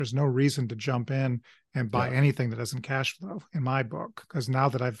there's no reason to jump in and buy Yeah. anything that doesn't cash flow in my book. Because now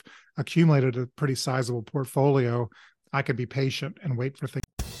that I've accumulated a pretty sizable portfolio, I could be patient and wait for things.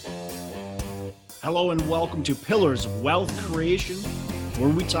 Hello and welcome to Pillars of Wealth Creation, where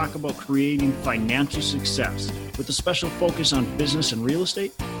we talk about creating financial success with a special focus on business and real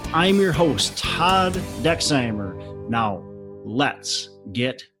estate. I'm your host, Todd Dexheimer. Now, let's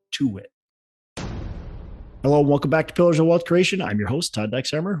get to it. Hello, and welcome back to Pillars of Wealth Creation. I'm your host, Todd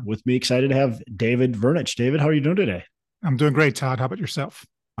Dexheimer. With me, excited to have David Vernich. David, how are you doing today? I'm doing great, Todd. How about yourself?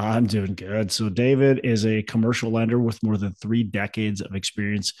 I'm doing good. So David is a commercial lender with more than 3 decades of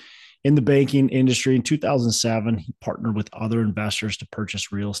experience in the banking industry. In 2007, he partnered with other investors to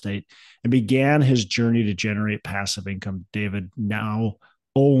purchase real estate and began his journey to generate passive income. David now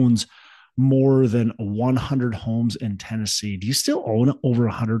owns more than 100 homes in Tennessee. Do you still own over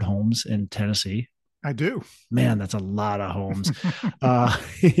 100 homes in Tennessee? I do. Man, that's a lot of homes.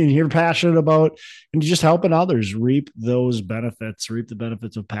 And you're passionate about and just helping others reap the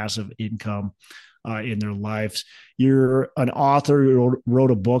benefits of passive income in their lives. You're an author who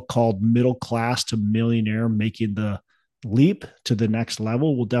wrote a book called Middle Class to Millionaire, Making the Leap to the Next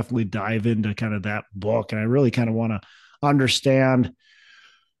Level. We'll definitely dive into kind of that book. And I really kind of want to understand,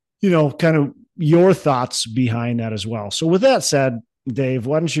 kind of your thoughts behind that as well. So with that said, Dave,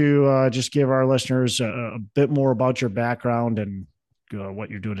 why don't you just give our listeners a bit more about your background and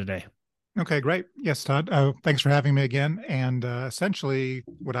what you're doing today? Okay, great. Yes, Todd. Thanks for having me again. And essentially,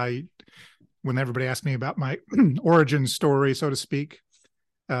 when everybody asked me about my origin story, so to speak,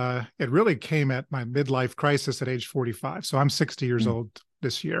 it really came at my midlife crisis at age 45. So I'm 60 years old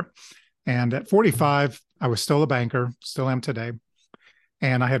this year. And at 45, I was still a banker, still am today.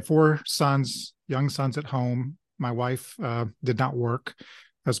 And I had 4 sons, young sons at home. My wife did not work.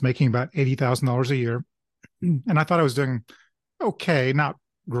 I was making about $80,000 a year. And I thought I was doing okay, not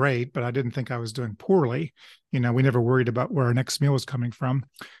great, but I didn't think I was doing poorly. We never worried about where our next meal was coming from.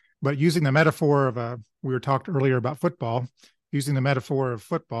 But using the metaphor of we were talked earlier about football, using the metaphor of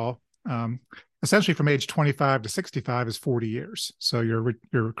football, essentially from age 25 to 65 is 40 years. So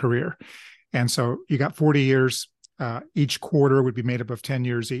your career. And so you got 40 years. Each quarter would be made up of 10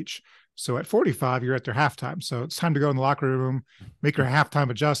 years each. So at 45, you're at their halftime. So it's time to go in the locker room, make your halftime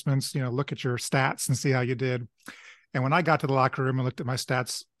adjustments, look at your stats and see how you did. And when I got to the locker room and looked at my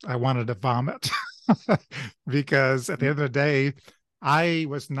stats, I wanted to vomit because at the end of the day, I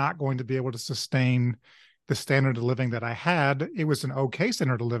was not going to be able to sustain the standard of living that I had. It was an okay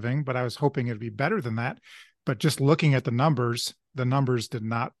standard of living, but I was hoping it'd be better than that. But just looking at the numbers did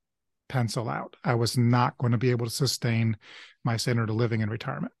not pencil out. I was not going to be able to sustain my standard of living in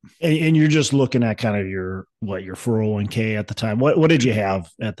retirement. And you're just looking at kind of your 401k at the time. What did you have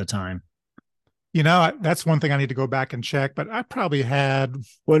at the time? That's one thing I need to go back and check, but I probably had.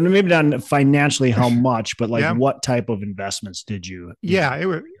 Well, maybe not financially how much, but Yeah. What type of investments did you? Yeah,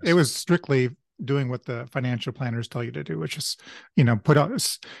 it was strictly doing what the financial planners tell you to do, which is,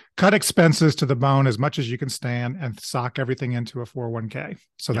 cut expenses to the bone as much as you can stand and sock everything into a 401k.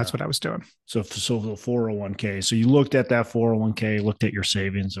 So that's what I was doing. So the 401k. So you looked at that 401k, looked at your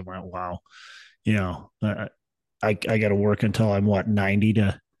savings and went, wow, I got to work until I'm 90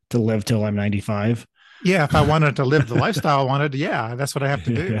 to live till I'm 95. Yeah. If I wanted to live the lifestyle I wanted, that's what I have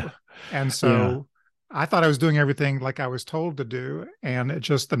to do. Yeah. And so I thought I was doing everything like I was told to do, and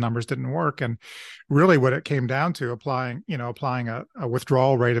the numbers didn't work. And really what it came down to applying a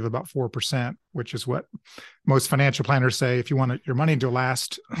withdrawal rate of about 4%, which is what most financial planners say. If you want your money to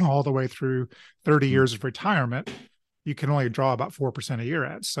last all the way through 30 years of retirement, you can only draw about 4% a year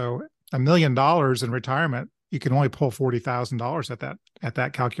at. So $1 million in retirement, you can only pull $40,000 at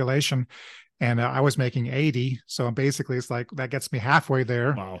that calculation. And I was making 80. So basically it's like, that gets me halfway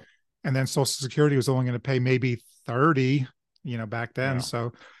there. Wow. And then Social Security was only going to pay maybe 30, back then. Yeah.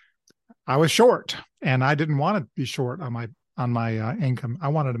 So I was short, and I didn't want to be short on my income. I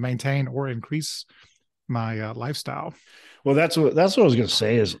wanted to maintain or increase my lifestyle. Well, that's what I was going to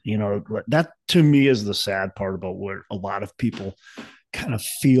say is, that to me is the sad part about where a lot of people kind of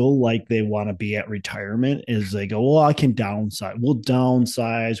feel like they want to be at retirement is they go, well, I can downsize.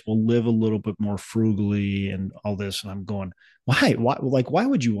 We'll live a little bit more frugally and all this. And I'm going, why? Why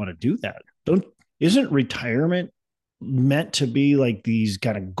would you want to do that? Isn't retirement meant to be like these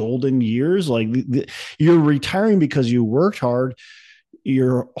kind of golden years? Like you're retiring because you worked hard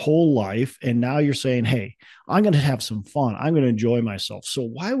your whole life. And now you're saying, hey, I'm going to have some fun. I'm going to enjoy myself. So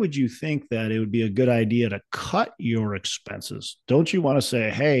why would you think that it would be a good idea to cut your expenses? Don't you want to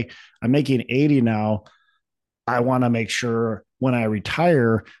say, hey, I'm making 80 now. I want to make sure when I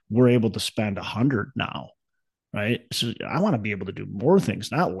retire, we're able to spend 100 now. right? So I want to be able to do more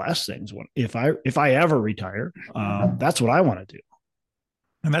things, not less things. If I ever retire, that's what I want to do.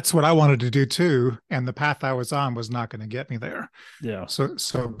 And that's what I wanted to do too. And the path I was on was not going to get me there. Yeah.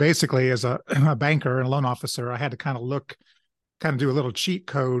 So basically, as a banker and a loan officer, I had to kind of do a little cheat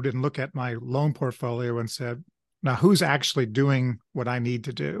code and look at my loan portfolio and said, now who's actually doing what I need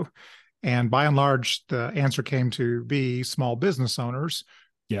to do? And by and large, the answer came to be small business owners.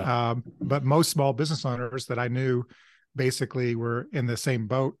 Yeah. But most small business owners that I knew basically were in the same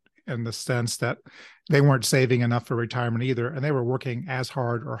boat, in the sense that they weren't saving enough for retirement either. And they were working as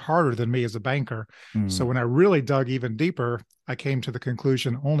hard or harder than me as a banker. So when I really dug even deeper, I came to the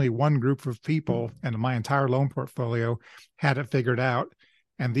conclusion only one group of people in my entire loan portfolio had it figured out.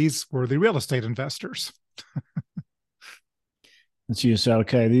 And these were the real estate investors. And so you said,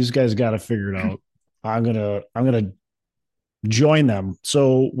 okay, these guys got to figure it out. I'm gonna join them.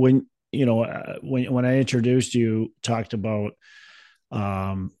 So when I introduced you, talked about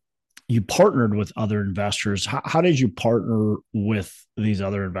you partnered with other investors. How did you partner with these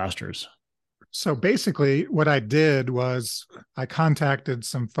other investors? So basically, what I did was I contacted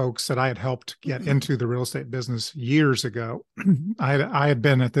some folks that I had helped get into the real estate business years ago. I had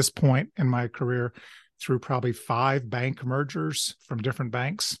been at this point in my career through probably 5 bank mergers from different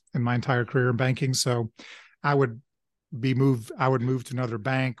banks in my entire career in banking. So I would I would move to another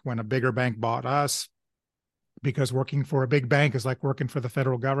bank when a bigger bank bought us, because working for a big bank is like working for the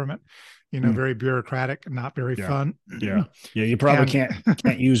federal government, very bureaucratic, not very fun. Yeah. Yeah. You probably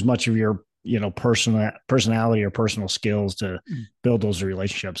can't use much of your, personality or personal skills to build those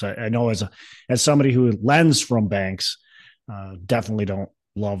relationships. I know as somebody who lends from banks, definitely don't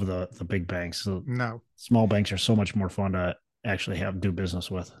love the big banks. So no, small banks are so much more fun to actually do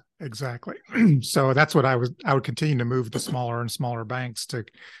business with. Exactly. So that's what I would continue to move to smaller and smaller banks to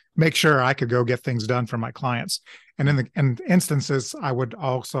make sure I could go get things done for my clients. And in instances, I would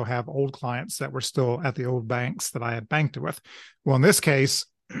also have old clients that were still at the old banks that I had banked with. Well, in this case,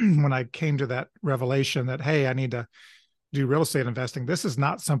 when I came to that revelation that, hey, I need to do real estate investing, this is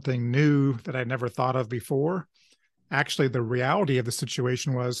not something new that I never thought of before. Actually, the reality of the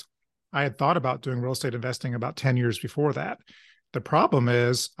situation was I had thought about doing real estate investing about 10 years before that. The problem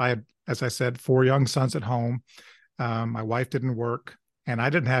is I had, as I said, 4 young sons at home. My wife didn't work, and I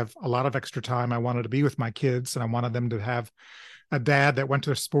didn't have a lot of extra time. I wanted to be with my kids, and I wanted them to have a dad that went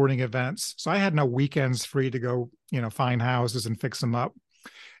to sporting events. So I had no weekends free to go, find houses and fix them up.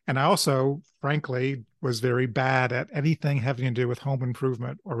 And I also, frankly, was very bad at anything having to do with home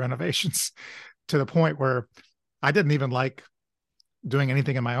improvement or renovations, to the point where I didn't even like doing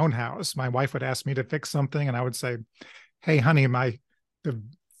anything in my own house. My wife would ask me to fix something, and I would say, hey, honey, my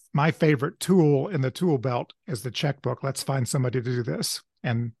favorite tool in the tool belt is the checkbook. Let's find somebody to do this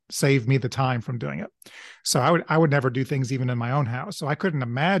and save me the time from doing it. So I would never do things even in my own house. So I couldn't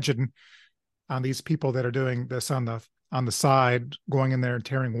imagine on these people that are doing this on the side, going in there and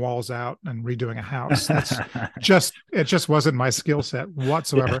tearing walls out and redoing a house. It just wasn't my skill set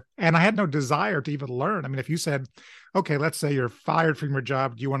whatsoever. Yeah. And I had no desire to even learn. I mean, if you said, okay, let's say you're fired from your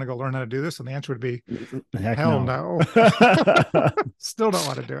job, do you want to go learn how to do this? And the answer would be, hell no. Still don't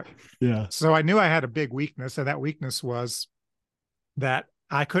want to do it. Yeah. So I knew I had a big weakness, and that weakness was that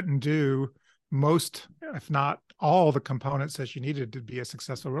I couldn't do most, if not all, the components that you needed to be a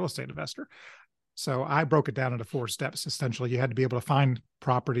successful real estate investor. So I broke it down into 4 steps. Essentially, you had to be able to find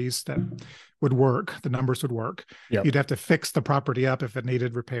properties that would work. The numbers would work. Yep. You'd have to fix the property up if it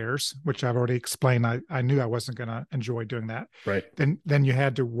needed repairs, which I've already explained. I knew I wasn't going to enjoy doing that. Right. Then you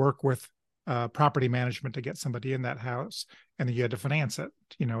had to work with property management to get somebody in that house, and then you had to finance it,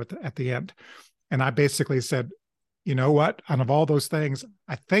 at the end. And I basically said, you know what? Out of all those things,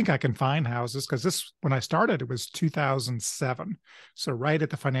 I think I can find houses, because when I started, it was 2007. So right at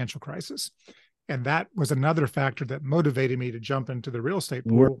the financial crisis. And that was another factor that motivated me to jump into the real estate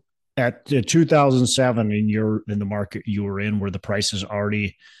pool. We're at 2007, and you're in the market you were in, where the prices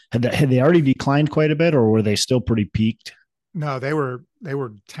already had they already declined quite a bit, or were they still pretty peaked? No, they were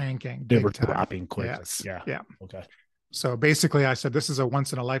tanking. They were dropping quickly. Yes. Yeah. Okay. So basically, I said, this is a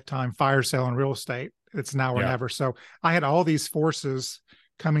once in a lifetime fire sale in real estate. It's now or never. So I had all these forces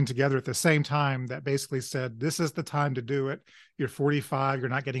coming together at the same time that basically said, this is the time to do it. You're 45, you're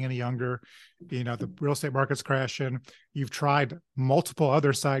not getting any younger. The real estate market's crashing. You've tried multiple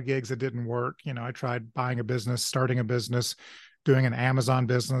other side gigs that didn't work. I tried buying a business, starting a business, doing an Amazon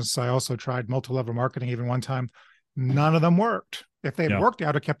business. I also tried multi-level marketing even one time. None of them worked. If they had worked, I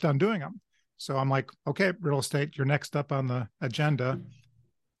would have kept on doing them. So I'm like, okay, real estate, you're next up on the agenda.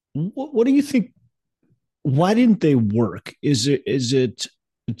 What do you think? Why didn't they work? Is it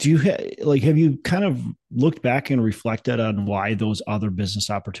Do you like, have you kind of looked back and reflected on why those other business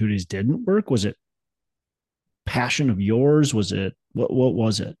opportunities didn't work? Was it passion of yours? Was it, what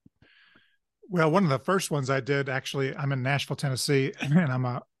was it? Well, one of the first ones I did, actually, I'm in Nashville, Tennessee,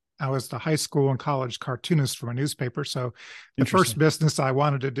 and I was the high school and college cartoonist for my newspaper. So the first Interesting. business I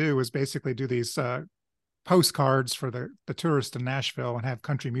wanted to do was basically do these postcards for the tourists in Nashville and have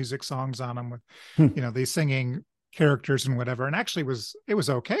country music songs on them with, Hmm. these singing characters and whatever. And actually it was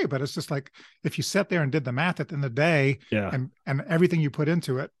okay, but it's just like if you sat there and did the math at the end of the day Yeah. and everything you put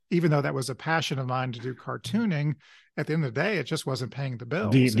into it, even though that was a passion of mine to do cartooning, at the end of the day, it just wasn't paying the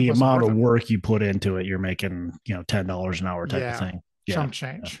bills. It The wasn't amount worth of it. work you put into it, you're making, $10 an hour type of Yeah, thing. Yeah. chump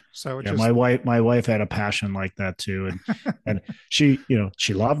change. So it Yeah. just, My wife had a passion like that too. And she,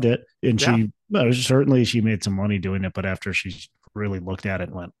 she loved it. And yeah, certainly she made some money doing it. But after she really looked at it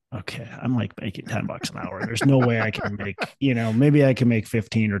and went, okay, I'm like making $10 an hour. There's no way I can make, maybe I can make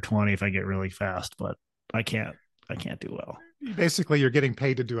 15 or 20 if I get really fast, but I can't, I can't do well. basically you're getting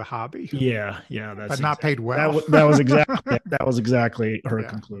paid to do a hobby, Yeah, yeah, but that's not paid exactly that. well. That was exactly that was exactly her Yeah,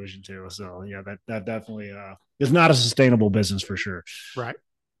 conclusion too. So yeah, that definitely is not a sustainable business for sure. right.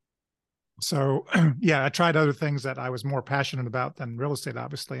 So yeah, I tried other things that I was more passionate about than real estate,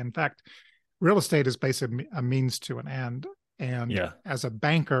 obviously. In fact, real estate is basically a means to an end. And Yeah. as a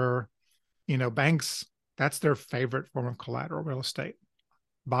banker, banks, that's their favorite form of collateral, real estate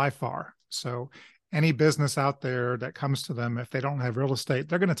by far. So any business out there that comes to them, if they don't have real estate,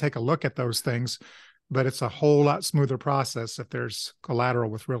 they're going to take a look at those things, but it's a whole lot smoother process if there's collateral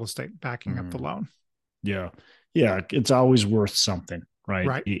with real estate backing up the Mm, loan. yeah, yeah. It's always worth something, right?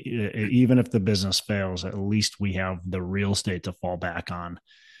 Right. Even if the business fails, at least we have the real estate to fall back on.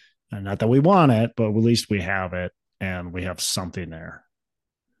 And not that we want it, but at least we have it and we have something there.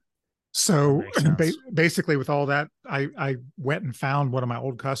 That So makes sense. basically, with all that, I went and found one of my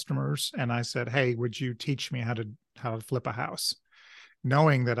old customers and I said, "Hey, would you teach me how to flip a house?"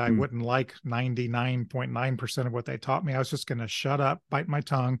 Knowing that I Mm, wouldn't like 99.9% of what they taught me, I was just going to shut up, bite my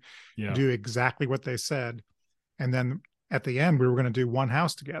tongue, yeah. do exactly what they said. And then at the end, we were going to do one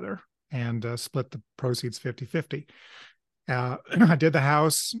house together and split the proceeds 50-50. I did the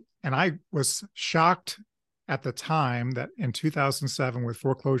house and I was shocked at the time that in 2007, with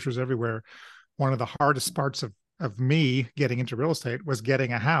foreclosures everywhere, one of the hardest parts of me getting into real estate was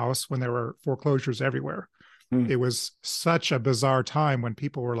getting a house when there were foreclosures everywhere. Mm, It was such a bizarre time when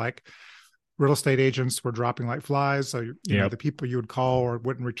people were like, real estate agents were dropping like flies. So, yep. the people you would call or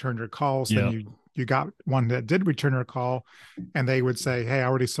wouldn't return your calls, then Yep. you got one that did return your call and they would say, "Hey, I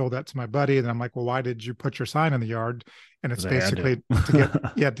already sold that to my buddy." And I'm like, "Well, why did you put your sign in the yard?" And it's Because I had basically to get,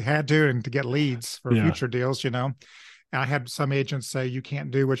 to. yeah, had to, and to get leads for Yeah. future deals. And I had some agents say, "You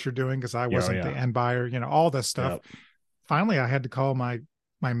can't do what you're doing," because I Yeah. wasn't the Yeah. end buyer, all this stuff. Yep. Finally, I had to call my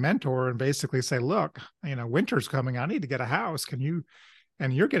mentor and basically say, "Look, winter's coming. I need to get a house. Can you,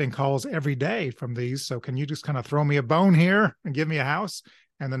 and you're getting calls every day from these. So can you just kind of throw me a bone here and give me a house?"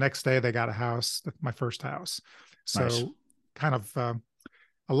 And the next day they got a house, my first house. Nice. So kind of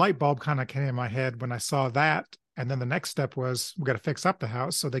a light bulb kind of came in my head when I saw that. And then the next step was we got to fix up the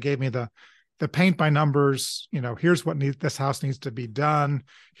house. So they gave me the paint by numbers. Here's what this house needs to be done.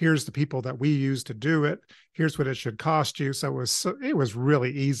 Here's the people that we use to do it. Here's what it should cost you. So it was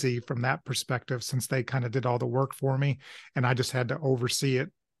really easy from that perspective, since they kind of did all the work for me, and I just had to oversee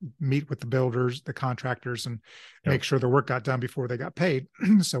it, meet with the builders, the contractors, and Yep. make sure the work got done before they got paid,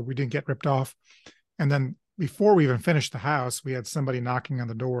 so we didn't get ripped off. And then before we even finished the house, we had somebody knocking on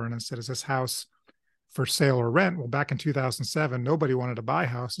the door and said, "Is this house for sale or rent?" Well, back in 2007, nobody wanted to buy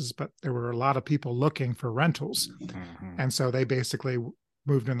houses, but there were a lot of people looking for rentals. Mm-hmm. And so they basically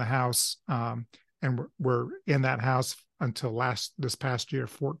moved in the house, and were in that house until this past year, Oh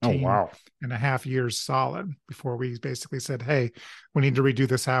 14 wow. and a half years solid, before we basically said, "Hey, we need to redo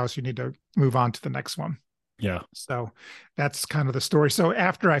this house. You need to move on to the next one." Yeah. So that's kind of the story. So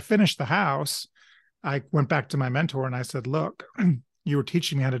after I finished the house, I went back to my mentor and I said, "Look, you were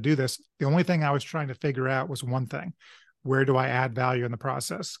teaching me how to do this. The only thing I was trying to figure out was one thing: where do I add value in the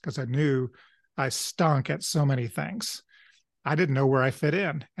process?" Because I knew I stunk at so many things. I didn't know where I fit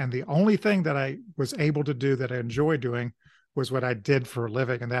in. And the only thing that I was able to do that I enjoy doing was what I did for a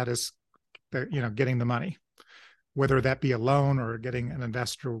living. And that is getting the money, whether that be a loan or getting an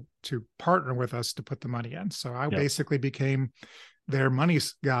investor to partner with us to put the money in. So I Yep. basically became their money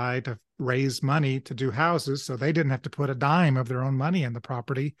guy to raise money to do houses. So they didn't have to put a dime of their own money in the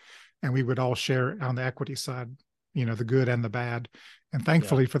property. And we would all share on the equity side, the good and the bad. And Yeah.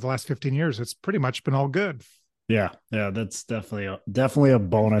 thankfully for the last 15 years, it's pretty much been all good. Yeah, yeah, that's definitely a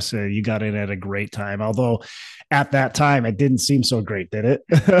bonus. You got in at a great time. Although at that time it didn't seem so great, did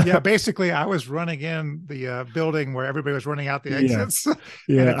Yeah, it? basically, I was running in the building where everybody was running out the Yeah, exits, and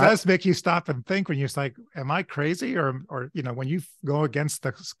yeah. it does make you stop and think when you're like, "Am I crazy?" Or when you go against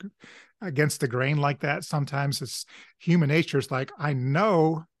the grain like that, sometimes it's human nature. It's like I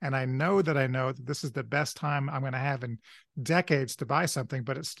know, and I know that this is the best time I'm going to have in decades to buy something,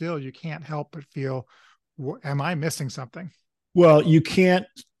 but it's still you can't help but feel, "Am I missing something?" Well, you can't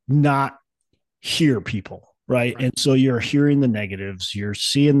not hear people, right? Right. And so you're hearing the negatives, you're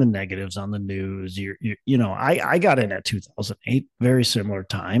seeing the negatives on the news. I got in at 2008, very similar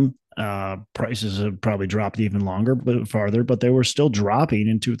time. Prices have probably dropped even longer, but farther, but they were still dropping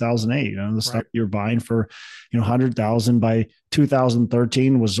in 2008. The stuff Right. you're buying for, 100,000 by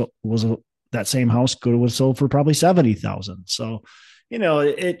 2013 was that same house could have sold for probably 70,000. So,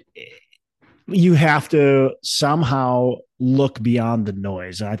 it you have to somehow look beyond the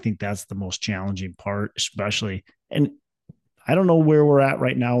noise. And I think that's the most challenging part, especially. And I don't know where we're at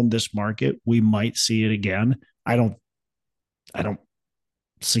right now in this market. We might see it again. I don't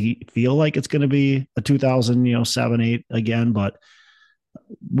feel like it's going to be a 2007, 8 again, but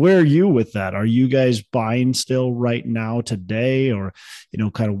where are you with that? Are you guys buying still right now today? Or,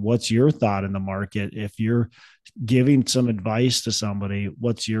 kind of what's your thought in the market? If you're giving some advice to somebody,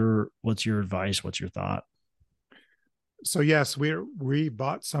 what's your advice? What's your thought? So yes, we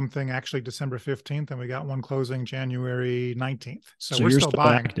bought something actually December 15th, and we got one closing January 19th. So So we're you're still still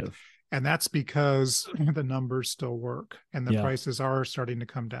buying. active. And that's because the numbers still work and the Yeah. prices are starting to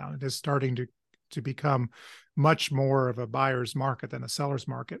come down. It is starting to become much more of a buyer's market than a seller's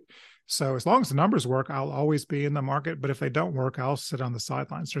market. So as long as the numbers work, I'll always be in the market. But if they don't work, I'll sit on the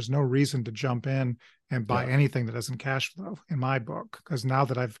sidelines. There's no reason to jump in and buy Yeah. anything that doesn't cash flow in my book. Because now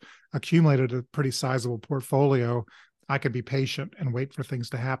that I've accumulated a pretty sizable portfolio, I could be patient and wait for things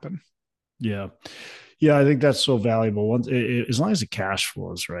to happen. Yeah. Yeah. I think that's so valuable. Once, as long as the cash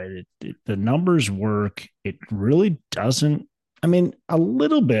flows, right? The numbers work. It really doesn't, I mean, a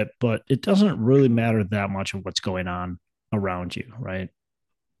little bit, but it doesn't really matter that much of what's going on around you, right?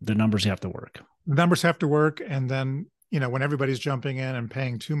 The numbers have to work. The numbers have to work. And then, when everybody's jumping in and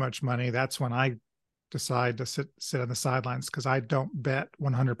paying too much money, that's when I decide to sit on the sidelines because I don't bet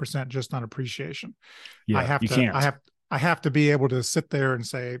 100% just on appreciation. I Yeah. have You to can't. I have to be able to sit there and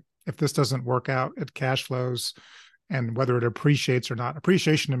say if this doesn't work out, it cash flows and whether it appreciates or not.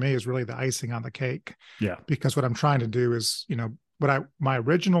 Appreciation to me is really the icing on the cake Yeah. because what I'm trying to do is, my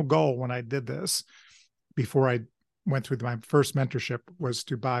original goal when I did this before I went through my first mentorship was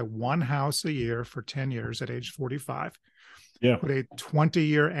to buy one house a year for 10 years at age 45, Yeah. put a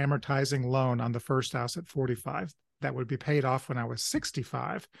 20-year amortizing loan on the first house at 45 that would be paid off when I was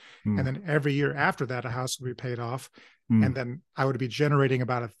 65. And Mm. then every year after that, a house would be paid off. And Mm. then I would be generating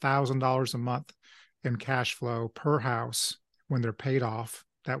about $1,000 a month in cash flow per house when they're paid off.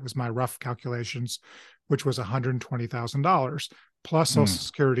 That was my rough calculations, which was $120,000 plus Social Mm.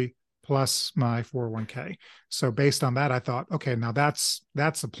 Security plus my 401k. So based on that, I thought, okay, now that's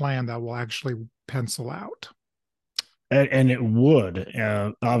a plan that will actually pencil out. And it would.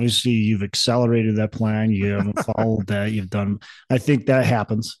 Obviously, you've accelerated that plan. You haven't followed that. You've done. I think that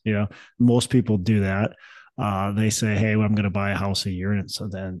happens. Most people do that. They say, "Hey, well, I'm going to buy a house a year," and so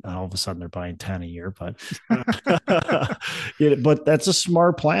then all of a sudden they're buying 10 a year. But, but that's a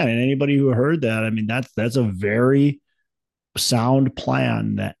smart plan. And anybody who heard that, I mean, that's a very sound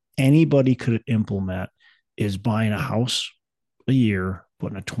plan that anybody could implement. Is buying a house a year,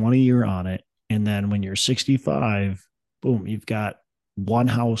 putting a 20-year on it, and then when you're 65, boom, you've got one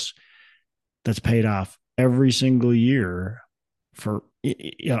house that's paid off every single year for,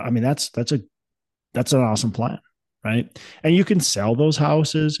 I mean, that's an awesome plan, right? And you can sell those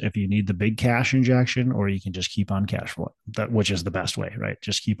houses if you need the big cash injection, or you can just keep on cash flow, which is the best way, right?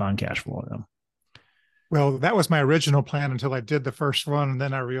 Just keep on cash flowing them. Well, that was my original plan until I did the first one. And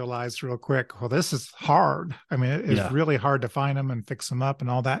then I realized real quick, well, this is hard. I mean, it is Yeah. really hard to find them and fix them up and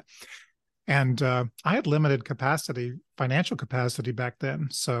all that. And I had limited capacity, financial capacity back then.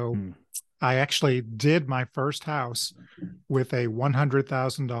 So Mm. I actually did my first house with a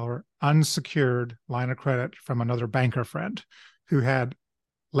 $100,000 unsecured line of credit from another banker friend who had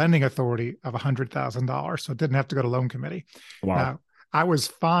lending authority of $100,000. So it didn't have to go to loan committee. Wow. Now, I was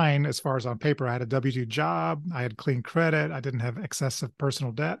fine as far as on paper. I had a W-2 job. I had clean credit. I didn't have excessive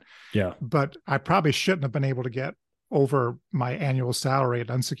personal debt, Yeah. but I probably shouldn't have been able to get over my annual salary at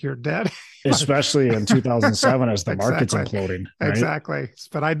unsecured debt. Especially in 2007 as the market's Exactly. imploding, right? Exactly.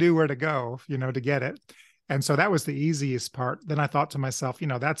 But I knew where to go, to get it. And so that was the easiest part. Then I thought to myself,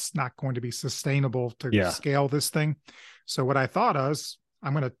 that's not going to be sustainable to Yeah. scale this thing. So what I thought was,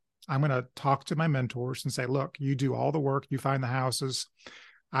 I'm going to talk to my mentors and say, look, you do all the work, you find the houses.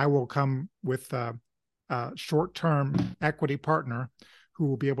 I will come with a short-term equity partner who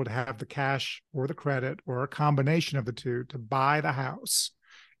will be able to have the cash or the credit or a combination of the two to buy the house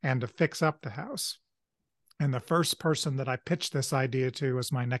and to fix up the house. And the first person that I pitched this idea to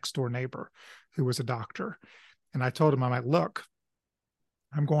was my next door neighbor, who was a doctor. And I told him, I'm like, look,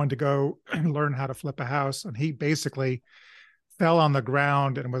 I'm going to go learn how to flip a house. And he basically fell on the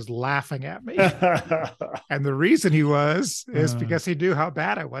ground and was laughing at me. And the reason he was is because he knew how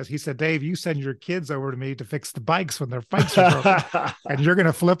bad I was. He said, Dave, you send your kids over to me to fix the bikes when their bikes are broken, and you're going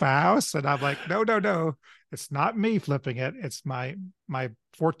to flip a house. And I'm like, no. It's not me flipping it. It's my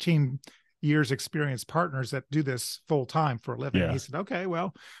 14 years experience partners that do this full time for a living. Yeah. He said, okay,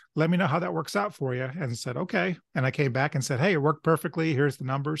 well, let me know how that works out for you. And said, okay. And I came back and said, hey, it worked perfectly. Here's the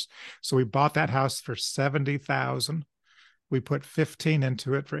numbers. So we bought that house for $70,000. We put 15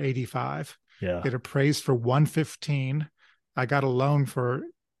 into it for 85. Yeah. It appraised for 115. I got a loan for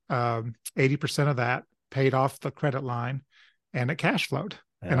 80% of that, paid off the credit line, and it cash flowed.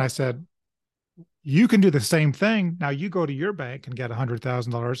 Yeah. And I said, you can do the same thing. Now you go to your bank and get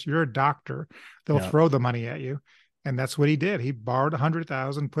 $100,000. You're a doctor. They'll throw the money at you. And that's what he did. He borrowed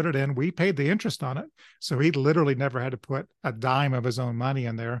 $100,000, put it in. We paid the interest on it. So he literally never had to put a dime of his own money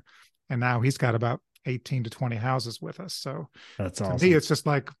in there. And now he's got about 18 to 20 houses with us. So that's awesome. To me, it's just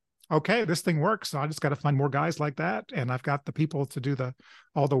like, okay, this thing works. So I just got to find more guys like that. And I've got the people to do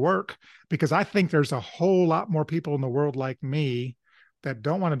all the work, because I think there's a whole lot more people in the world like me that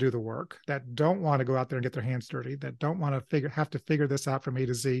don't want to do the work, that don't want to go out there and get their hands dirty, that don't want to have to figure this out from A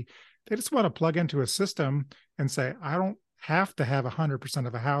to Z. They just want to plug into a system and say, I don't have to have 100%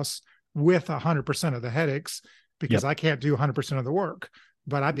 of a house with 100% of the headaches, because I can't do 100% of the work,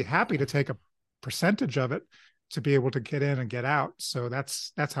 but I'd be happy to take a percentage of it to be able to get in and get out. So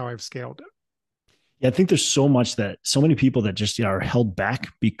that's how I've scaled it. Yeah, I think there's so many people that just are held back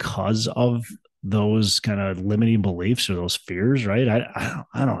because of those kind of limiting beliefs or those fears, right?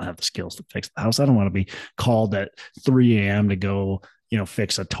 I don't have the skills to fix the house. I don't want to be called at 3 a.m. to go,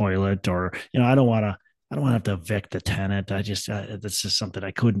 fix a toilet, or, I don't want to have to evict the tenant. That's just something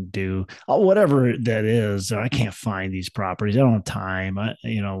I couldn't do. Whatever that is, I can't find these properties. I don't have time.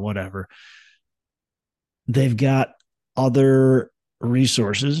 Whatever. They've got other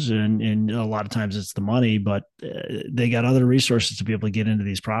resources, and a lot of times it's the money, but they got other resources to be able to get into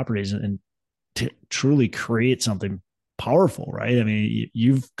these properties and to truly create something powerful, right? I mean,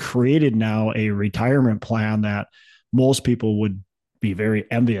 you've created now a retirement plan that most people would be very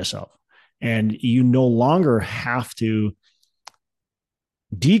envious of, and you no longer have to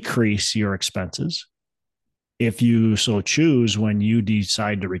decrease your expenses if you so choose. When you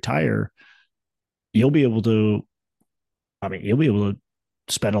decide to retire, you'll be able to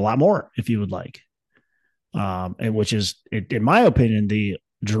spend a lot more if you would like. And which is, in my opinion, the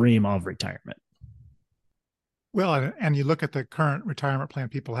dream of retirement. Well, and you look at the current retirement plan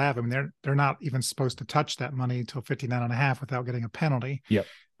people have, I mean, they're not even supposed to touch that money until 59 and a half without getting a penalty. Yep.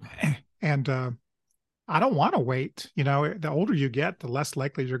 And I don't want to wait. The older you get, the less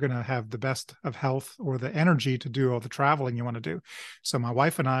likely you're going to have the best of health or the energy to do all the traveling you want to do. So my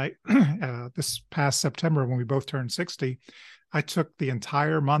wife and I, this past September, when we both turned 60, I took the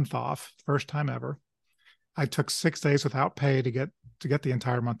entire month off, first time ever. I took 6 days without pay to get the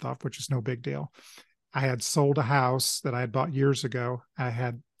entire month off, which is no big deal. I had sold a house that I had bought years ago. I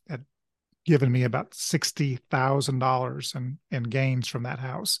had given me about $60,000 in gains from that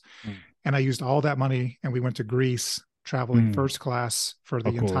house. And I used all that money, and we went to Greece traveling first class for the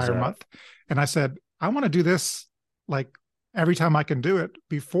entire month. And I said, I want to do this like every time I can do it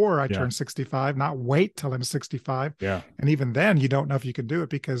before I turn 65, not wait till I'm 65. Yeah. And even then you don't know if you can do it,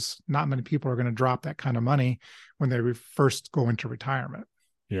 because not many people are going to drop that kind of money when they first go into retirement.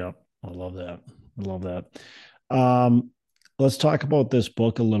 Yeah. I love that. Let's talk about this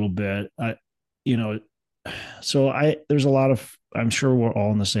book a little bit. There's a lot of, I'm sure we're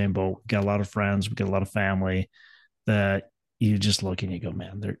all in the same boat. We've got a lot of friends, we've got a lot of family that you just look and you go,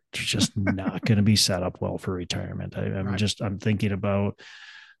 man, they're just not going to be set up well for retirement. I'm thinking about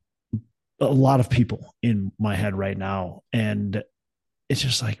a lot of people in my head right now. And it's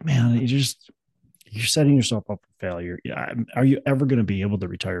just like, man, you're setting yourself up for failure. Are you ever going to be able to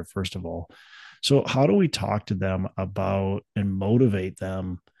retire, first of all? So how do we talk to them about and motivate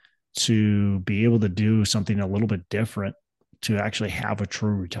them to be able to do something a little bit different to actually have a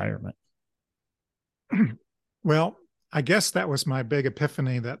true retirement? Well, I guess that was my big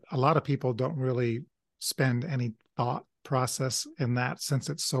epiphany, that a lot of people don't really spend any thought process in that since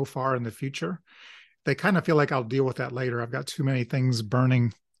it's so far in the future. They kind of feel like I'll deal with that later. I've got too many things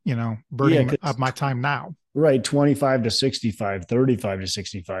burning, Yeah, burning up my time now. right, 25 to 65, 35 to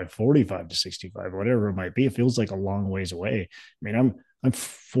 65, 45 to 65, whatever it might be. It feels like a long ways away. I mean, I'm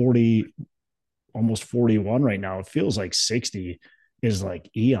 40, almost 41 right now. It feels like 60 is like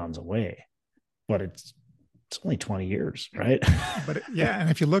eons away, but it's only 20 years, right? But yeah, and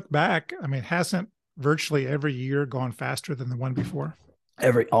if you look back, I mean, hasn't virtually every year gone faster than the one before?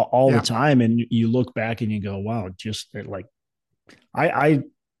 All the Yeah. time. And you look back and you go, wow, just like I I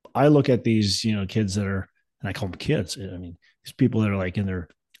I look at these, kids that are, and I call them kids. I mean, these people that are like in their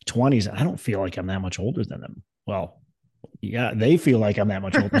 20s, I don't feel like I'm that much older than them. Well, yeah, they feel like I'm that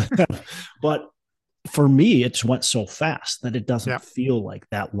much older than them. But for me, it's went so fast that it doesn't Yeah. feel like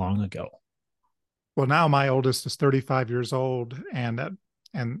that long ago. Well, now my oldest is 35 years old, and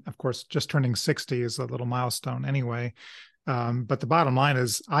of course, just turning 60 is a little milestone anyway. But the bottom line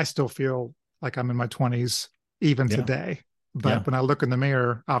is, I still feel like I'm in my 20s even Yeah. today. Yeah. But when I look in the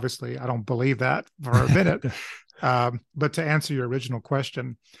mirror, obviously, I don't believe that for a minute. But to answer your original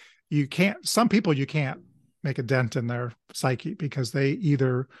question, some people you can't make a dent in their psyche because they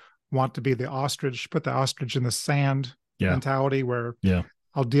either want to be the ostrich, put the ostrich in the sand Yeah. mentality where Yeah.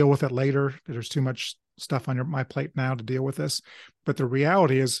 I'll deal with it later. There's too much stuff on my plate now to deal with this. But the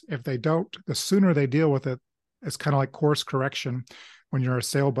reality is, if they don't, the sooner they deal with it, it's kind of like course correction when you're a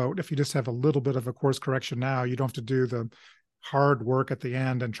sailboat. If you just have a little bit of a course correction now, you don't have to do the hard work at the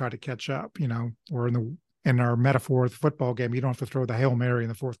end and try to catch up, or in our metaphor of the football game, you don't have to throw the Hail Mary in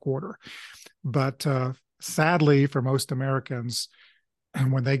the fourth quarter. But sadly, for most Americans,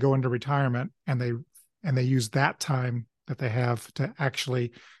 and when they go into retirement and they use that time that they have to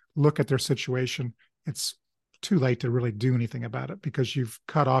actually look at their situation, it's too late to really do anything about it because you've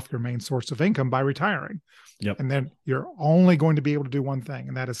cut off your main source of income by retiring. Yep. And then you're only going to be able to do one thing,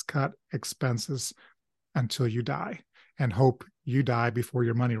 and that is cut expenses until you die and hope you die before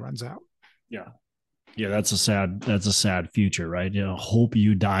your money runs out. Yeah. Yeah, that's a sad future, right? Hope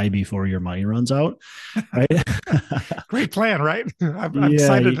you die before your money runs out, right? Great plan, right? I'm Yeah,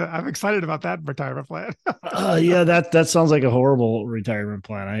 excited. I'm excited about that retirement plan. yeah, that sounds like a horrible retirement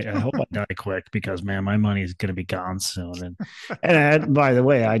plan. I hope I die quick because man, my money is going to be gone soon. And by the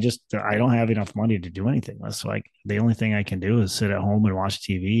way, I don't have enough money to do anything. That's like the only thing I can do is sit at home and watch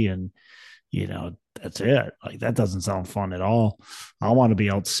TV, and that's it. Like that doesn't sound fun at all. I want to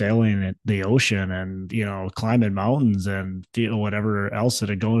be out sailing at the ocean and climbing mountains and whatever else that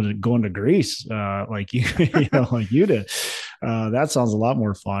are going to Greece, like you, like you did. That sounds a lot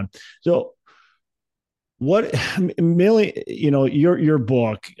more fun. So what Millie, your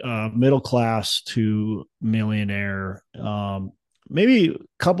book, Middle Class to Millionaire, maybe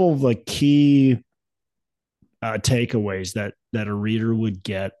a couple of like key takeaways that a reader would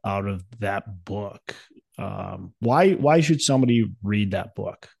get out of that book. Why should somebody read that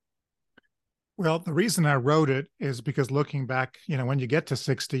book? Well, the reason I wrote it is because looking back, when you get to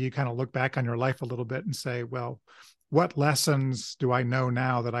 60, you kind of look back on your life a little bit and say, well, what lessons do I know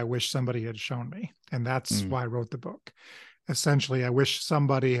now that I wish somebody had shown me? And that's why I wrote the book. Essentially, I wish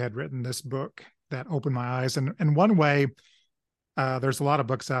somebody had written this book that opened my eyes. And in one way, there's a lot of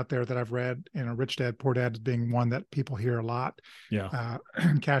books out there that I've read, Rich Dad, Poor Dad being one that people hear a lot. Yeah.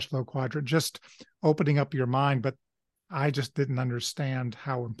 Cash Flow Quadrant, just opening up your mind. But I just didn't understand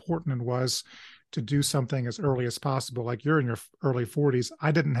how important it was to do something as early as possible. Like you're in your early 40s.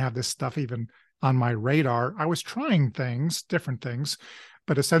 I didn't have this stuff even on my radar. I was trying different things,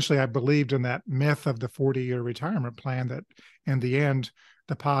 but essentially I believed in that myth of the 40-year retirement plan that in the end,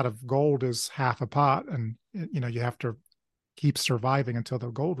 the pot of gold is half a pot, and you have to keep surviving until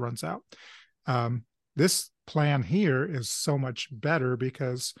the gold runs out. This plan here is so much better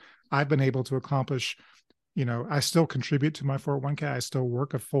because I've been able to accomplish, I still contribute to my 401k. I still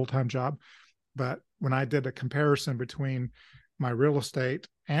work a full-time job. But when I did a comparison between my real estate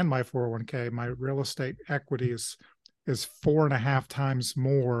and my 401k, my real estate equity is 4.5 times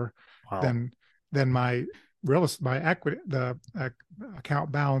more than my equity, the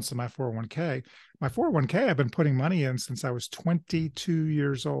account balance in my 401k. My 401k, I've been putting money in since I was 22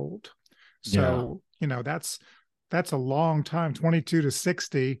 years old. So, that's a long time, 22 to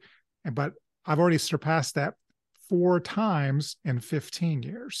 60. But I've already surpassed that 4 times in 15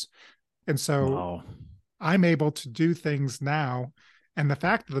 years. And so I'm able to do things now. And the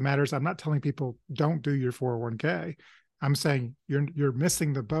fact of the matter is, I'm not telling people don't do your 401k. I'm saying you're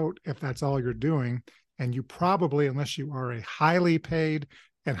missing the boat if that's all you're doing. And you probably, unless you are a highly paid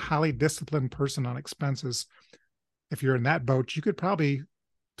and highly disciplined person on expenses, if you're in that boat, you could probably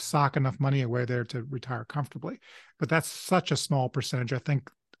sock enough money away there to retire comfortably. But that's such a small percentage. I think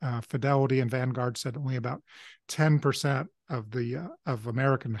Fidelity and Vanguard said only about 10% of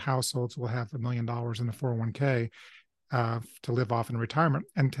American households will have $1 million in the 401k to live off in retirement,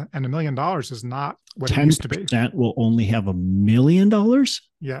 and $1 million is not what it used to be. 10% will only have $1 million.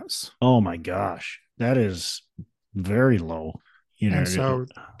 Yes. Oh my gosh, that is very low. And so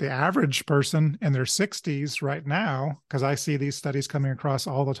the average person in their 60s right now, because I see these studies coming across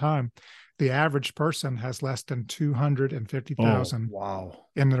all the time, the average person has less than 250,000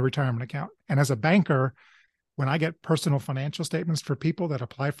 in the retirement account. And as a banker, when I get personal financial statements for people that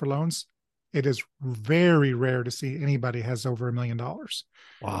apply for loans, it is very rare to see anybody has over $1 million.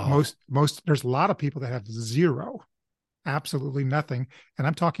 Wow. There's a lot of people that have zero, absolutely nothing. And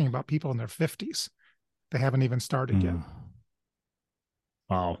I'm talking about people in their 50s. They haven't even started yet.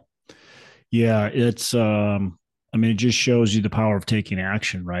 Wow. Yeah, it's I mean, it just shows you the power of taking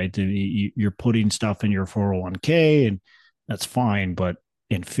action, right? You're putting stuff in your 401k and that's fine, but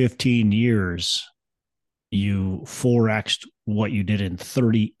in 15 years you 4x'd what you did in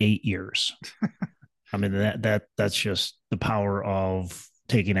 38 years. I mean, that's just the power of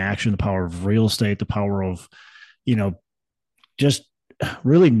taking action, the power of real estate, the power of, just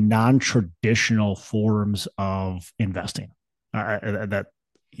really non-traditional forms of investing. If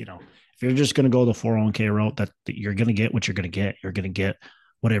you're just going to go the 401k route, that you're going to get what you're going to get. You're going to get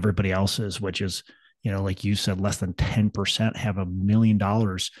what everybody else is, which is, like you said, less than 10% have $1 million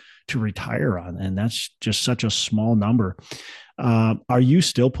to retire on. And that's just such a small number. Are you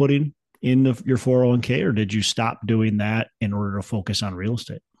still putting in your 401k, or did you stop doing that in order to focus on real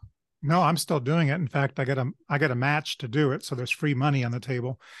estate? No, I'm still doing it. In fact, I got a match to do it. So there's free money on the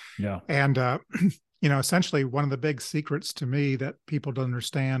table. Yeah. And, essentially one of the big secrets to me that people don't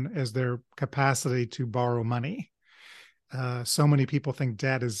understand is their capacity to borrow money. So many people think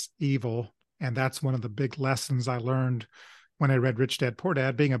debt is evil. And that's one of the big lessons I learned when I read Rich Dad, Poor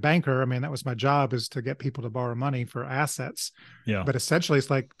Dad. Being a banker, I mean, that was my job, is to get people to borrow money for assets. Yeah. But essentially it's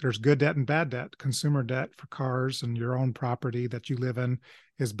like there's good debt and bad debt. Consumer debt for cars and your own property that you live in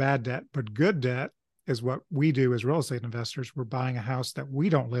is bad debt. But good debt is what we do as real estate investors. We're buying a house that we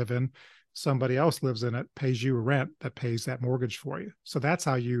don't live in. Somebody else lives in it, pays you a rent that pays that mortgage for you. So that's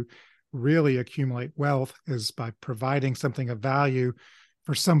how you really accumulate wealth, is by providing something of value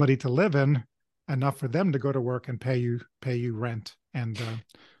for somebody to live in, enough for them to go to work and pay you rent and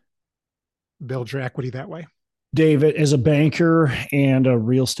build your equity that way. David, as a banker and a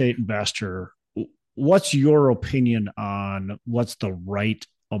real estate investor, what's your opinion on what's the right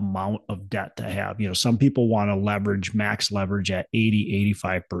amount of debt to have? Some people want to max leverage at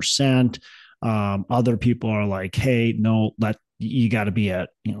 80-85%. Other people are like, hey, no, you got to be at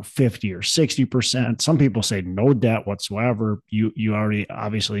 50 or 60%. Some people say no debt whatsoever. You already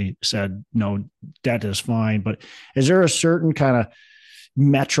obviously said no, debt is fine, but is there a certain kind of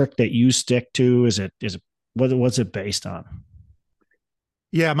metric that you stick to? What's it based on?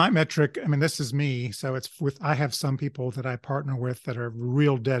 Yeah, my metric, I mean, this is me. So I have some people that I partner with that are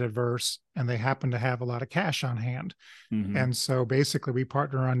real debt averse, and they happen to have a lot of cash on hand. Mm-hmm. And so basically we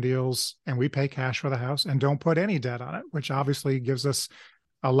partner on deals and we pay cash for the house and don't put any debt on it, which obviously gives us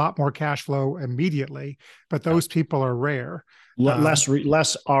a lot more cash flow immediately. But those people are rare. Less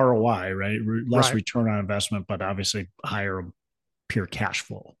ROI, right? Less return on investment, but obviously higher pure cash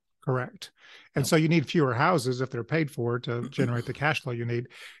flow. Correct. And so you need fewer houses if they're paid for to generate the cash flow you need.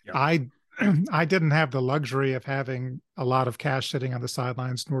 Yep. I didn't have the luxury of having a lot of cash sitting on the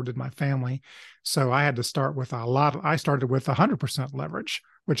sidelines, nor did my family. So I had to start with I started with 100% leverage,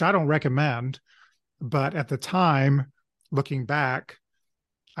 which I don't recommend. But at the time, looking back,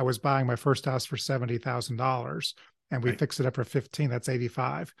 I was buying my first house for $70,000 and we fixed it up for 15. That's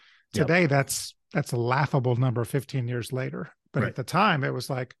 85. Today, that's a laughable number 15 years later. But at the time it was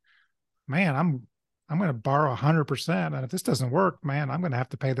like, man, I'm going to borrow 100%. And if this doesn't work, man, I'm going to have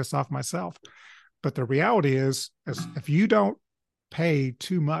to pay this off myself. But the reality is if you don't pay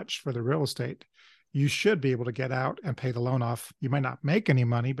too much for the real estate, you should be able to get out and pay the loan off. You might not make any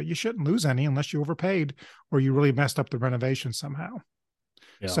money, but you shouldn't lose any unless you overpaid or you really messed up the renovation somehow.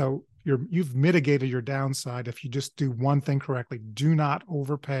 Yeah. So you've mitigated your downside if you just do one thing correctly. Do not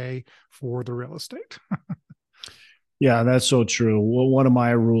overpay for the real estate. Yeah, that's so true. Well, one of my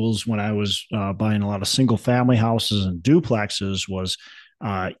rules when I was buying a lot of single family houses and duplexes was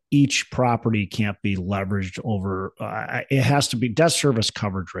Each property can't be leveraged over. It has to be debt service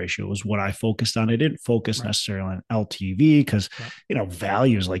coverage ratio is what I focused on. I didn't focus Right. necessarily on LTV because Yeah.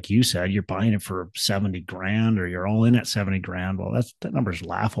 values, like you said, you're buying it for 70 grand or you're all in at 70 grand. Well, that number is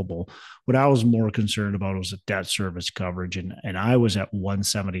laughable. What I was more concerned about was the debt service coverage, and I was at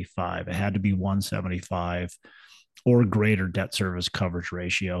 175. It had to be 175 or greater debt service coverage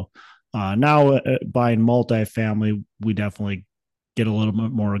ratio. Now, buying multifamily, we definitely get a little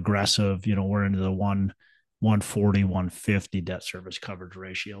bit more aggressive. We're into the 140, 150 debt service coverage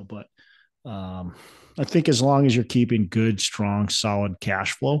ratio. But I think as long as you're keeping good, strong, solid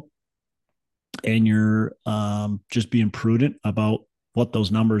cash flow and you're just being prudent about what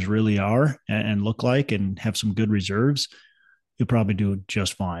those numbers really are and look like and have some good reserves, you'll probably do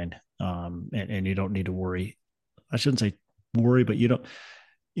just fine. And you don't need to worry. I shouldn't say worry, but you don't,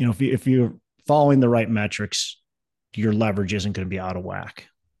 if you're following the right metrics, your leverage isn't going to be out of whack.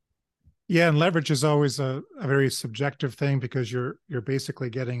 Yeah, and leverage is always a very subjective thing because you're basically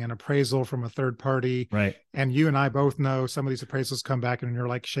getting an appraisal from a third party. Right. And you and I both know some of these appraisals come back and you're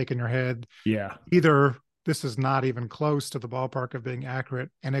like shaking your head. Yeah. Either this is not even close to the ballpark of being accurate,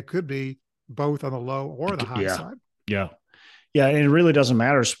 and it could be both on the low or the high Yeah. side. Yeah. Yeah. And it really doesn't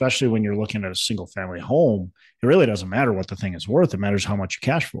matter, especially when you're looking at a single family home. It really doesn't matter what the thing is worth. It matters how much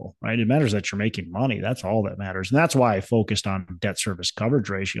cash flow, right? It matters that you're making money. That's all that matters. And that's why I focused on debt service coverage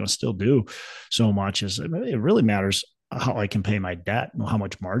ratio and still do so much, is it really matters how I can pay my debt and how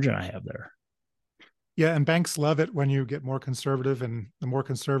much margin I have there. Yeah, and banks love it when you get more conservative, and the more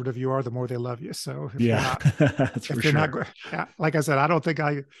conservative you are, the more they love you. So if you're Yeah, not, that's for if you're not, sure. yeah, like I said, I don't think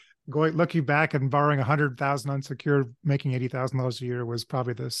I going looking back and borrowing 100,000 unsecured, making $80,000 a year was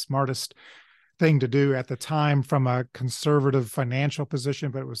probably the smartest thing to do at the time from a conservative financial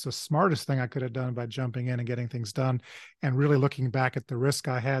position, but it was the smartest thing I could have done by jumping in and getting things done. And really looking back at the risk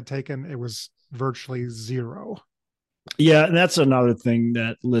I had taken, it was virtually zero. Yeah, and that's another thing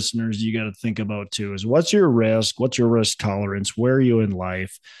that listeners you got to think about too is what's your risk? What's your risk tolerance? Where are you in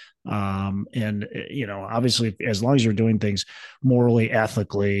life? And obviously, as long as you're doing things morally,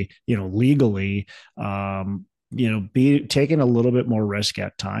 ethically, legally, be taking a little bit more risk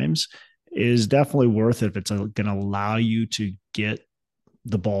at times is definitely worth it if it's going to allow you to get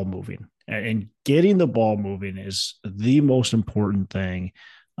the ball moving. And getting the ball moving is the most important thing.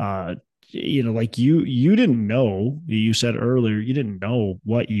 Like you didn't know, you said earlier, you didn't know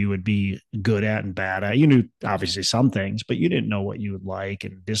what you would be good at and bad at. You knew obviously some things, but you didn't know what you would like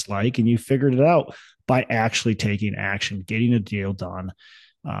and dislike. And you figured it out by actually taking action, getting a deal done.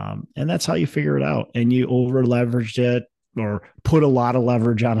 And that's how you figure it out. And you over leveraged it, or put a lot of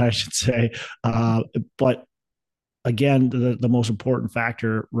leverage on, I should say. But again, the most important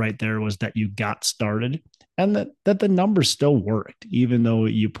factor right there was that you got started and that the numbers still worked, even though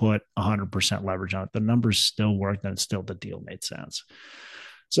you put 100% leverage on it. The numbers still worked, and still the deal made sense.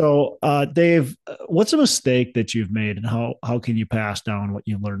 So, Dave, what's a mistake that you've made, and how can you pass down what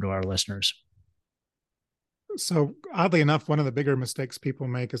you learned to our listeners? So oddly enough, one of the bigger mistakes people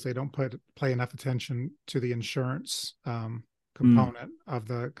make is they don't pay enough attention to the insurance component of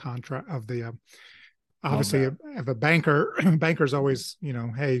the contract of the obviously if a banker's always,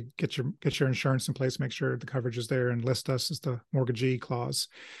 hey, get your insurance in place, make sure the coverage is there, and list us as the mortgagee clause.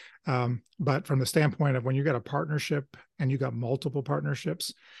 But from the standpoint of when you got a partnership and you got multiple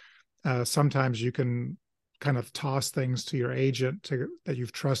partnerships, sometimes you can kind of toss things to your agent that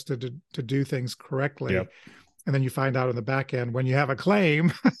you've trusted to do things correctly. Yep. And then you find out on the back end when you have a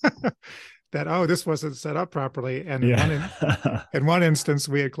claim that, oh, this wasn't set up properly. And in one instance,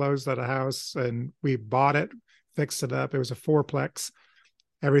 we had closed at a house and we bought it, fixed it up. It was a fourplex.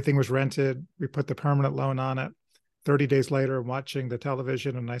 Everything was rented. We put the permanent loan on it. 30 days later, I'm watching the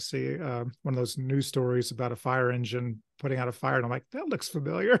television and I see one of those news stories about a fire engine putting out a fire. And I'm like, that looks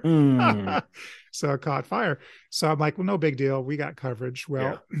familiar. So it caught fire. So I'm like, well, no big deal. We got coverage.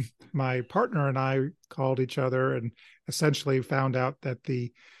 Well, my partner and I called each other and essentially found out that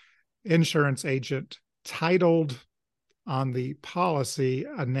the insurance agent titled on the policy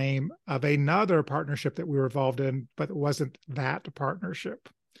a name of another partnership that we were involved in, but it wasn't that partnership.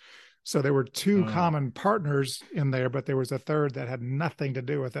 So there were two common partners in there, but there was a third that had nothing to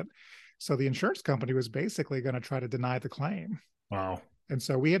do with it. So the insurance company was basically going to try to deny the claim. Wow. And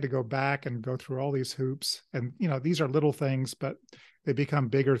so we had to go back and go through all these hoops. And, these are little things, but they become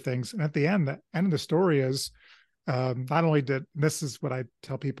bigger things. And at the end of the story is not only this is what I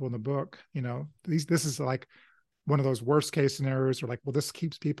tell people in the book, this is like one of those worst case scenarios, or like, well, this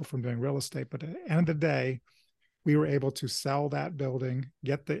keeps people from doing real estate. But at the end of the day, we were able to sell that building,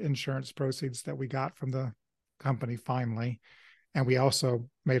 get the insurance proceeds that we got from the company finally, and we also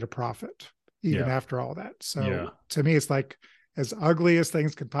made a profit even Yeah. after all that. Yeah. So to me, it's like as ugly as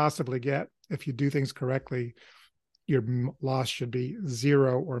things could possibly get. If you do things correctly, your loss should be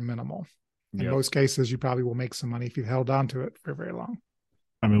zero or minimal. In Yep. most cases, you probably will make some money if you held on to it for very long.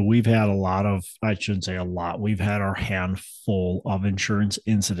 I mean, we've had a lot of, I shouldn't say a lot, we've had our handful of insurance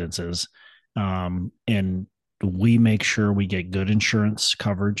incidences. And we make sure we get good insurance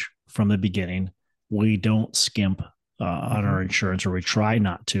coverage from the beginning. We don't skimp on our insurance, or we try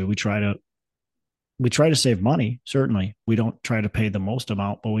not to. We try to save money. Certainly, we don't try to pay the most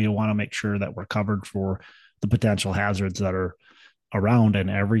amount, but we want to make sure that we're covered for the potential hazards that are around. And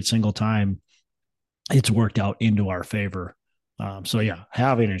every single time, it's worked out into our favor. So yeah,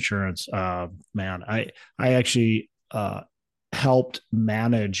 having insurance, man, I actually helped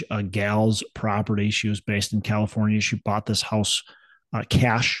manage a gal's property. She was based in California. She bought this house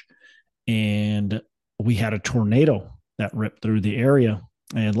cash, and we had a tornado that ripped through the area.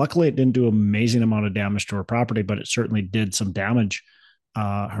 And luckily, it didn't do an amazing amount of damage to her property, but it certainly did some damage.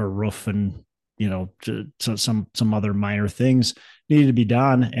 Her roof and some other minor things needed to be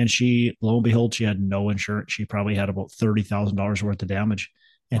done. And she, lo and behold, she had no insurance. She probably had about $30,000 worth of damage,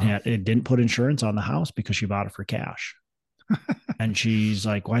 and it didn't put insurance on the house because she bought it for cash. And she's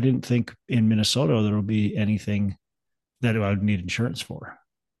like, well, I didn't think in Minnesota there would be anything that I would need insurance for.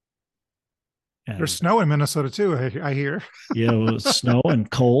 And there's snow in Minnesota too, I hear. yeah, it was snow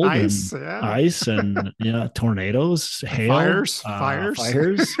and cold Ice, and yeah. ice and tornadoes, hail,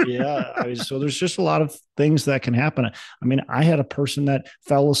 fires. Yeah. So there's just a lot of things that can happen. I mean, I had a person that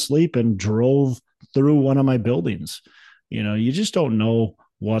fell asleep and drove through one of my buildings. You just don't know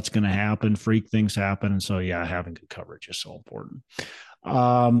what's going to happen. Freak things happen. And so, yeah, having good coverage is so important.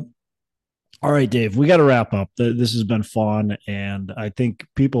 All right, Dave, we got to wrap up. This has been fun, and I think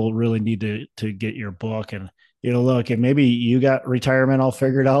people really need to get your book. And look, and maybe you got retirement all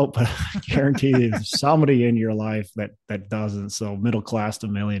figured out, but I guarantee there's somebody in your life that doesn't. So, Middle Class to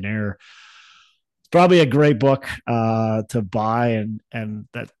Millionaire, it's probably a great book to buy, and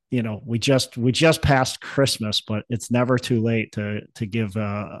that we just passed Christmas, but it's never too late to give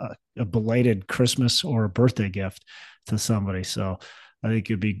a belated Christmas or a birthday gift to somebody. So I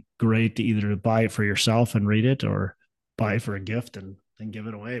think it'd be great to either buy it for yourself and read it, or buy it for a gift and give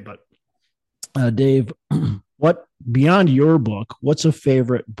it away. But Dave, what beyond your book, what's a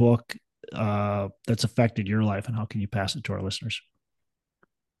favorite book that's affected your life, and how can you pass it to our listeners?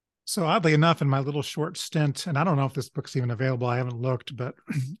 So oddly enough, in my little short stint, and I don't know if this book's even available, I haven't looked, but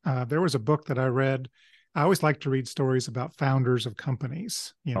there was a book that I read. I always like to read stories about founders of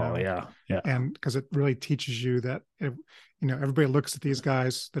companies, Oh yeah. and because it really teaches you that, everybody looks at these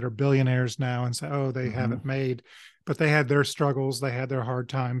guys that are billionaires now and say, oh, they have it made, but they had their struggles, they had their hard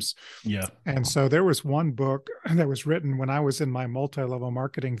times. Yeah. And so there was one book that was written when I was in my multi-level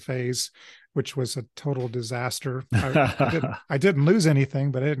marketing phase, which was a total disaster. I didn't lose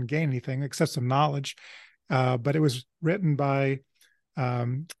anything, but I didn't gain anything except some knowledge. But it was written by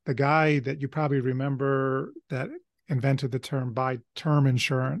the guy that you probably remember that invented the term buy term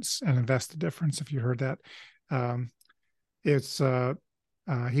insurance and invest the difference. If you heard that,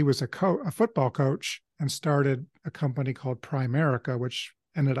 he was a football coach and started a company called Primerica, which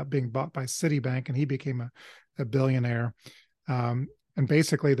ended up being bought by Citibank, and he became a billionaire. And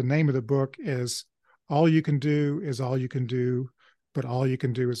basically, the name of the book is "All You Can Do Is All You Can Do, but All You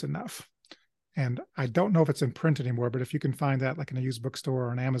Can Do Is Enough." And I don't know if it's in print anymore, but if you can find that like in a used bookstore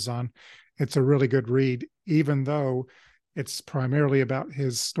or on Amazon, it's a really good read, even though it's primarily about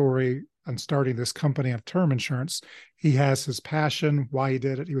his story on starting this company of term insurance. He has his passion, why he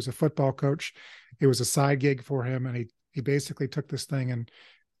did it. He was a football coach. It was a side gig for him. And he basically took this thing and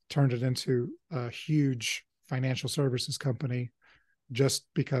turned it into a huge financial services company just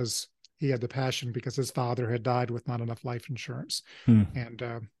because he had the passion, because his father had died with not enough life insurance.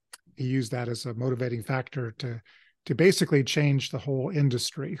 And he used that as a motivating factor to basically change the whole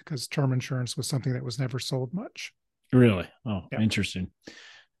industry, because term insurance was something that was never sold much. Really? Oh, yeah. Interesting.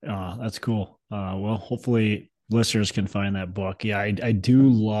 That's cool. Well, hopefully listeners can find that book. Yeah, I do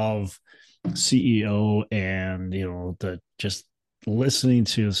love CEO, and the just listening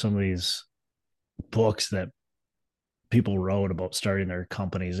to some of these books that people wrote about starting their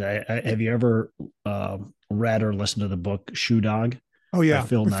companies. Have you ever read or listened to the book Shoe Dog? Oh yeah,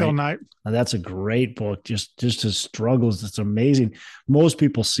 Phil Knight. That's a great book. Just his struggles. It's amazing. Most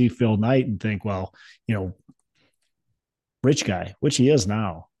people see Phil Knight and think, well, rich guy, which he is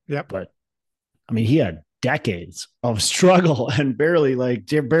now. Yep. But I mean, he had decades of struggle and barely like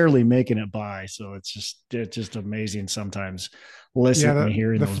they're barely making it by. So it's just amazing sometimes Yeah, listening and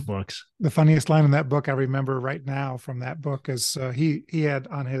hearing those books. the funniest line in that book I remember right now from that book is he had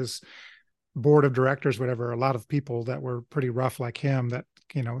on his board of directors, whatever, a lot of people that were pretty rough like him, that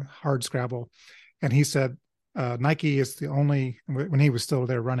hard scrabble, and he said Nike is the only, when he was still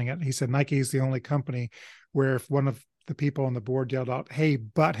there running it, he said Nike is the only company where if one of the people on the board yelled out, "Hey,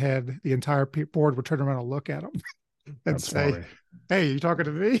 butthead," the entire board would turn around and look at him and That's say, funny. "Hey, you talking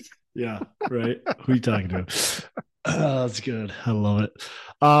to me?" Yeah, right. Who are you talking to? That's good. I love it.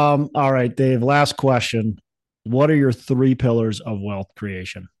 All right, Dave. Last question. What are your three pillars of wealth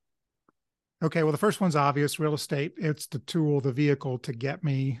creation? Okay, well, the first one's obvious: real estate. It's the tool, the vehicle to get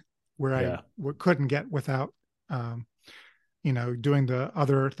me where I couldn't get without, doing the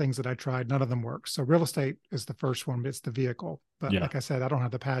other things that I tried. None of them worked. So real estate is the first one. It's the vehicle. But like I said, I don't have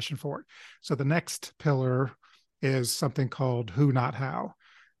the passion for it. So the next pillar is something called who, not how.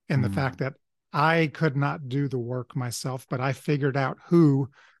 And the fact that I could not do the work myself, but I figured out who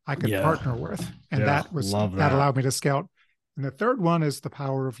I could partner with. And that allowed me to scout. And the third one is the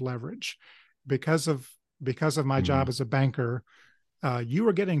power of leverage. Because of my job as a banker, you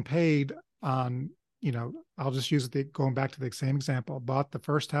were getting paid on, I'll just use going back to the same example. Bought the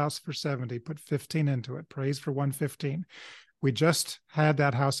first house for 70, put 15 into it, appraised for 115. We just had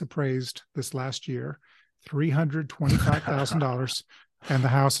that house appraised this last year, $325,000, and the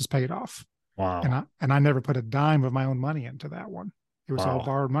house is paid off. Wow. And I never put a dime of my own money into that one. It was all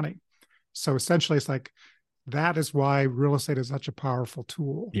borrowed money. So essentially it's like, that is why real estate is such a powerful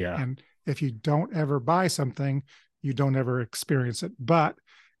tool. Yeah. And if you don't ever buy something, you don't ever experience it. But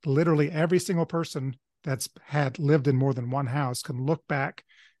literally every single person that's lived in more than one house can look back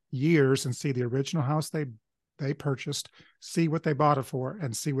years and see the original house they purchased, see what they bought it for,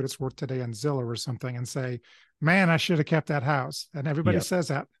 and see what it's worth today on Zillow or something, and say, man, I should have kept that house. And everybody says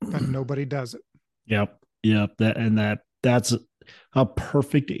that, but nobody does it. Yep. That's a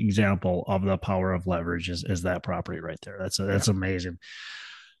perfect example of the power of leverage is that property right there. That's amazing.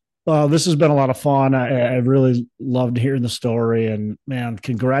 This has been a lot of fun. I really loved hearing the story, and man,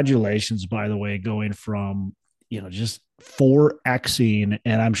 congratulations, by the way, going from, just 4Xing,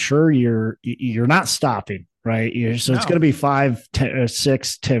 and I'm sure you're not stopping, right? It's going to be 5, 10,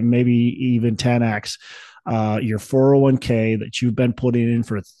 6, 10, maybe even 10X. Your 401k that you've been putting in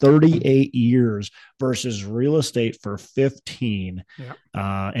for 38 years versus real estate for 15.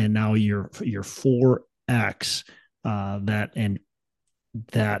 Yeah. And now you're 4X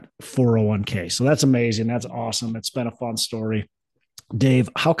that 401k. So that's amazing. That's awesome. It's been a fun story. Dave,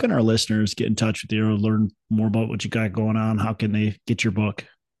 how can our listeners get in touch with you or learn more about what you got going on? How can they get your book?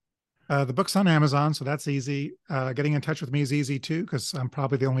 The book's on Amazon, so that's easy. Getting in touch with me is easy too, because I'm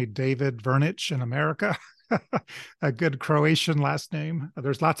probably the only David Vernic in America. A good Croatian last name.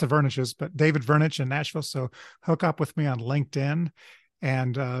 There's lots of Verniches, but David Vernic in Nashville. So hook up with me on LinkedIn.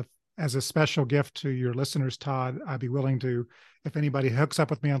 And as a special gift to your listeners, Todd, I'd be willing to, if anybody hooks up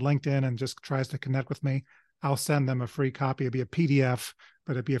with me on LinkedIn and just tries to connect with me, I'll send them a free copy. It'd be a PDF,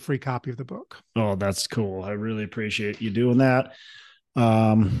 but it'd be a free copy of the book. Oh, that's cool. I really appreciate you doing that.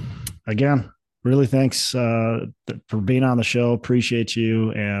 Again, really thanks for being on the show. Appreciate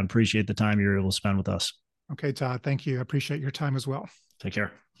you and appreciate the time you're able to spend with us. Okay, Todd. Thank you. I appreciate your time as well. Take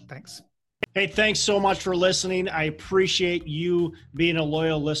care. Thanks. Hey, thanks so much for listening. I appreciate you being a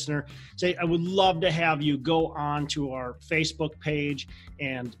loyal listener. I would love to have you go on to our Facebook page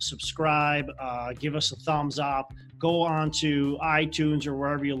and subscribe, give us a thumbs up, go on to iTunes or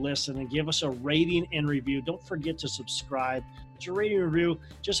wherever you listen and give us a rating and review. Don't forget to subscribe. Your rating and review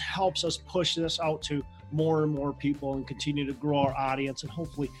just helps us push this out to more and more people and continue to grow our audience and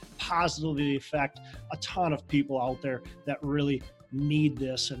hopefully positively affect a ton of people out there that really need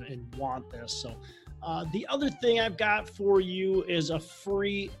this and want this. So the other thing I've got for you is a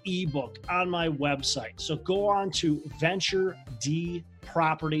free ebook on my website. So go on to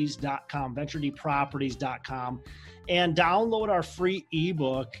VentureDproperties.com, VentureDproperties.com, and download our free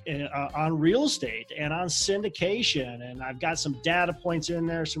ebook on real estate and on syndication. And I've got some data points in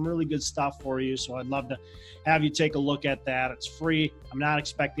there, some really good stuff for you. So I'd love to have you take a look at that. It's free. I'm not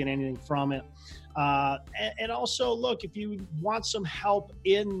expecting anything from it. And also, look, if you want some help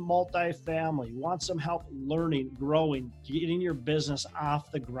in multifamily, want some help learning, growing, getting your business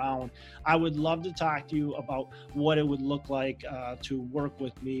off the ground, I would love to talk to you about what it would look like to work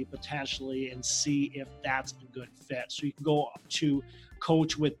with me potentially and see if that's a good fit. So you can go to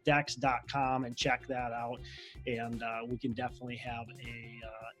coachwithdex.com and check that out, and we can definitely have a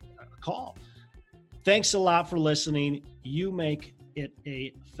call. Thanks a lot for listening. You make it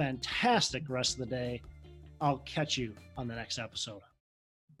a fantastic rest of the day. I'll catch you on the next episode.